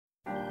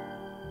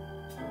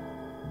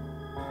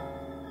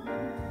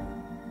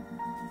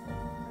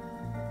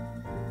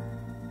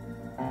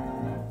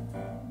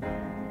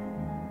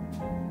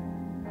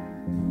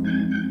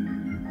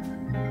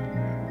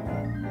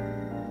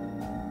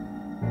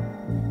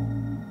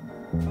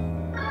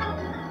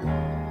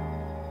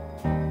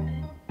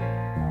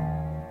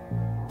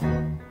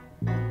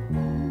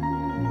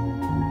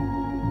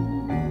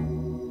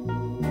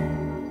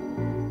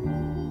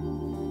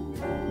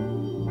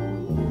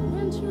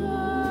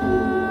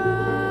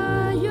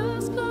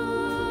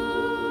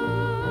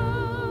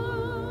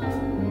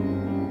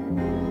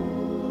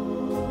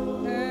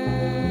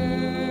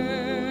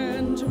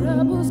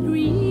troubles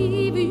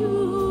grieve you.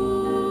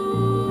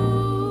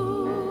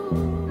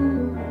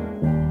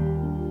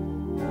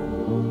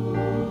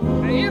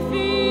 If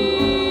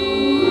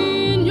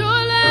in your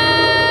life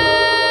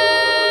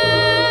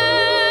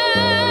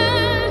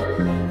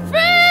friends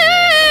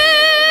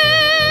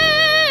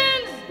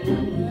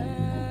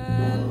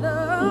and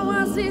loved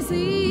ones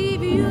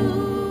deceive you,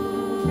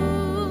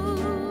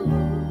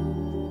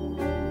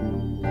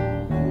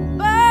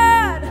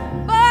 but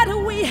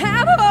we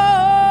have hope,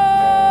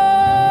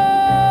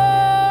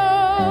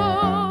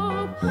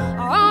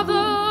 although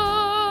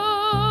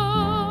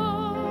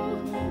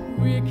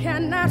we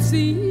cannot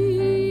see.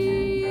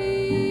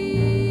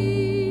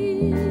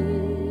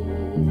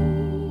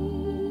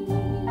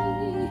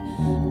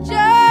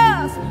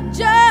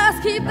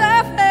 Just keep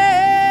the faith,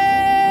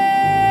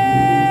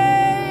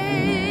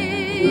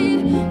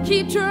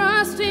 keep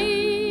trusting,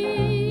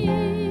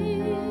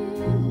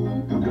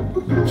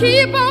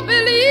 keep on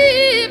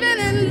believing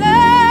in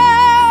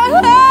love,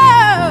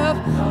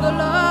 the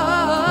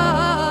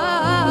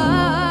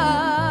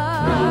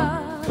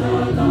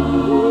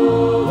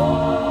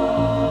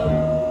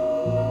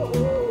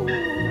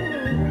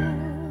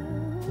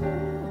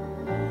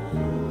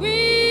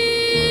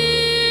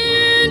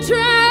when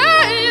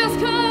trials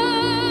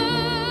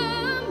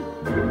come,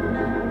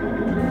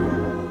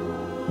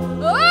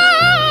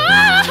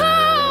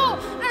 oh,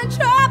 and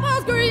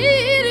troubles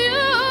greet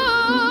you,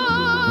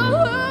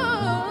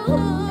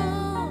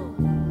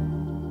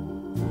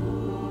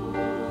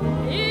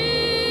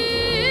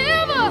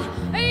 if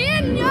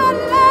in your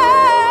life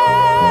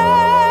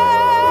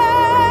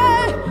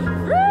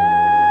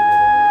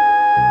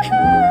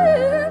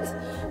friends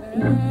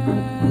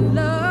and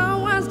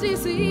loved ones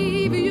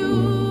deceive you,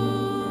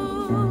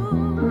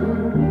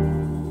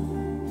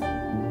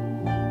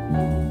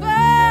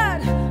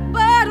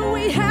 but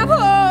we have hope,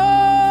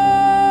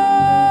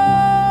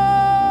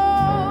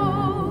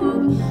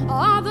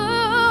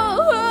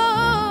 although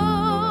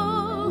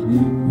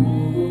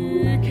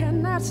we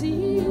cannot see.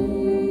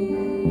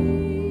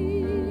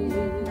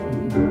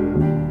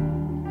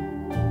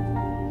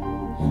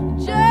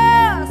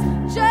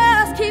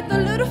 Just keep the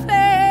little faith,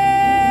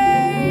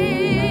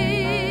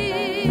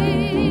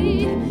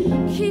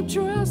 keep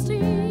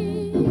trusting,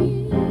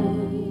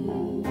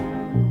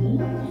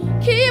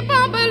 keep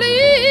on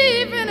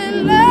believing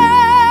in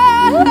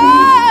love,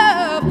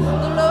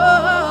 the Lord.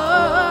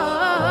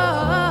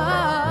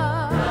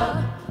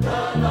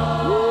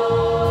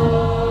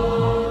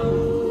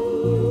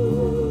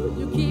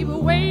 You keep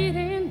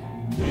waiting,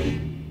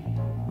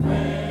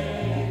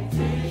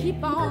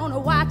 keep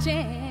on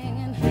watching.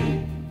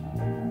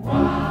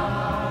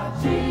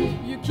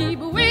 You keep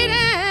waiting,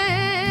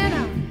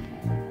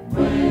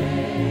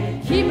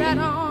 keep right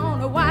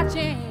on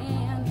watching.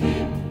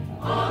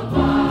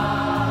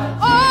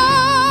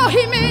 Oh,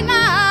 he may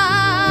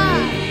not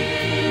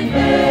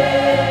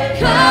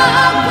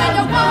come when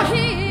you want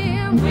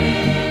him,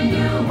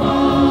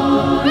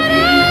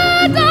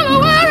 but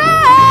don't worry,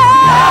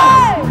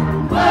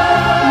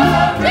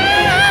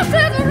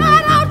 Jesus is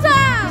right on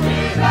time.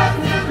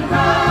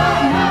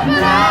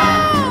 But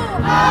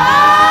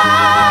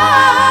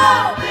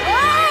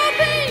all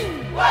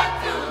things work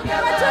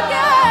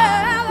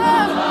together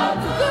for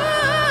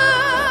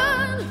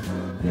good.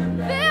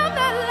 Them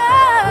that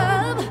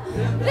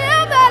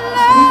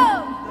love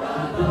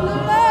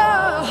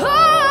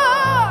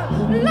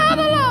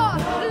the Lord,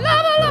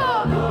 love the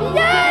Lord,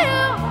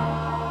 yeah.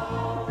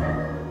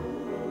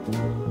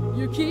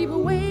 You keep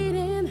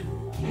waiting,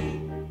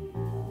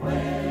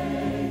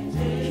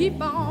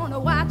 keep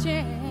on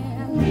watching.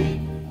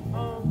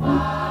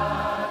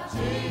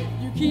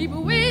 You keep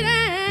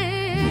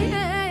waiting,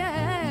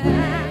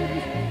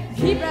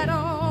 keep right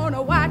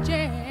on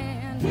watching.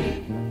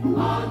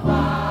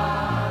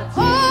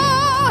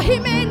 Oh, he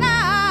may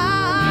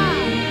not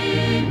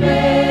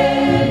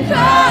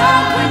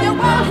come when you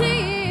want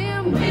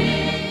him,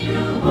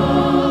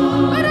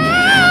 but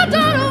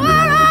don't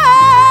worry,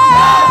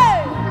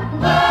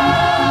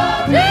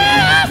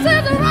 Jesus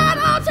is right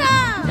on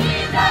time.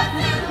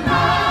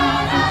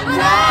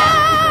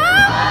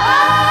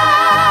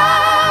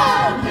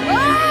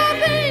 All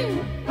things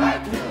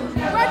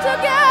work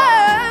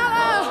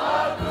together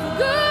for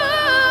good.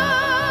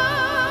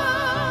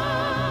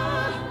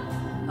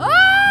 All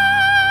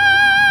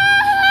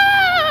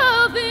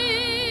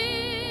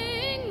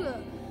things,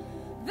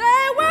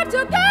 they work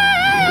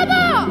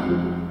together.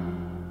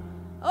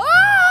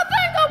 All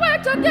things will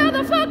work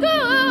together for good.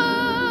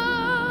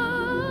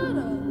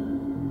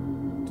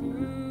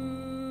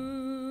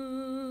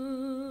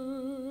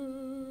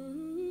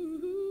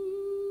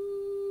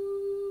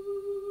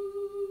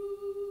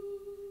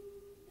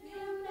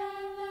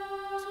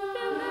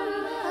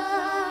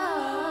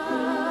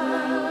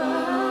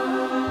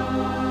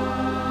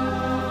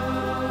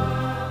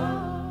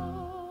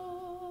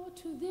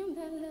 To them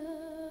that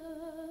love.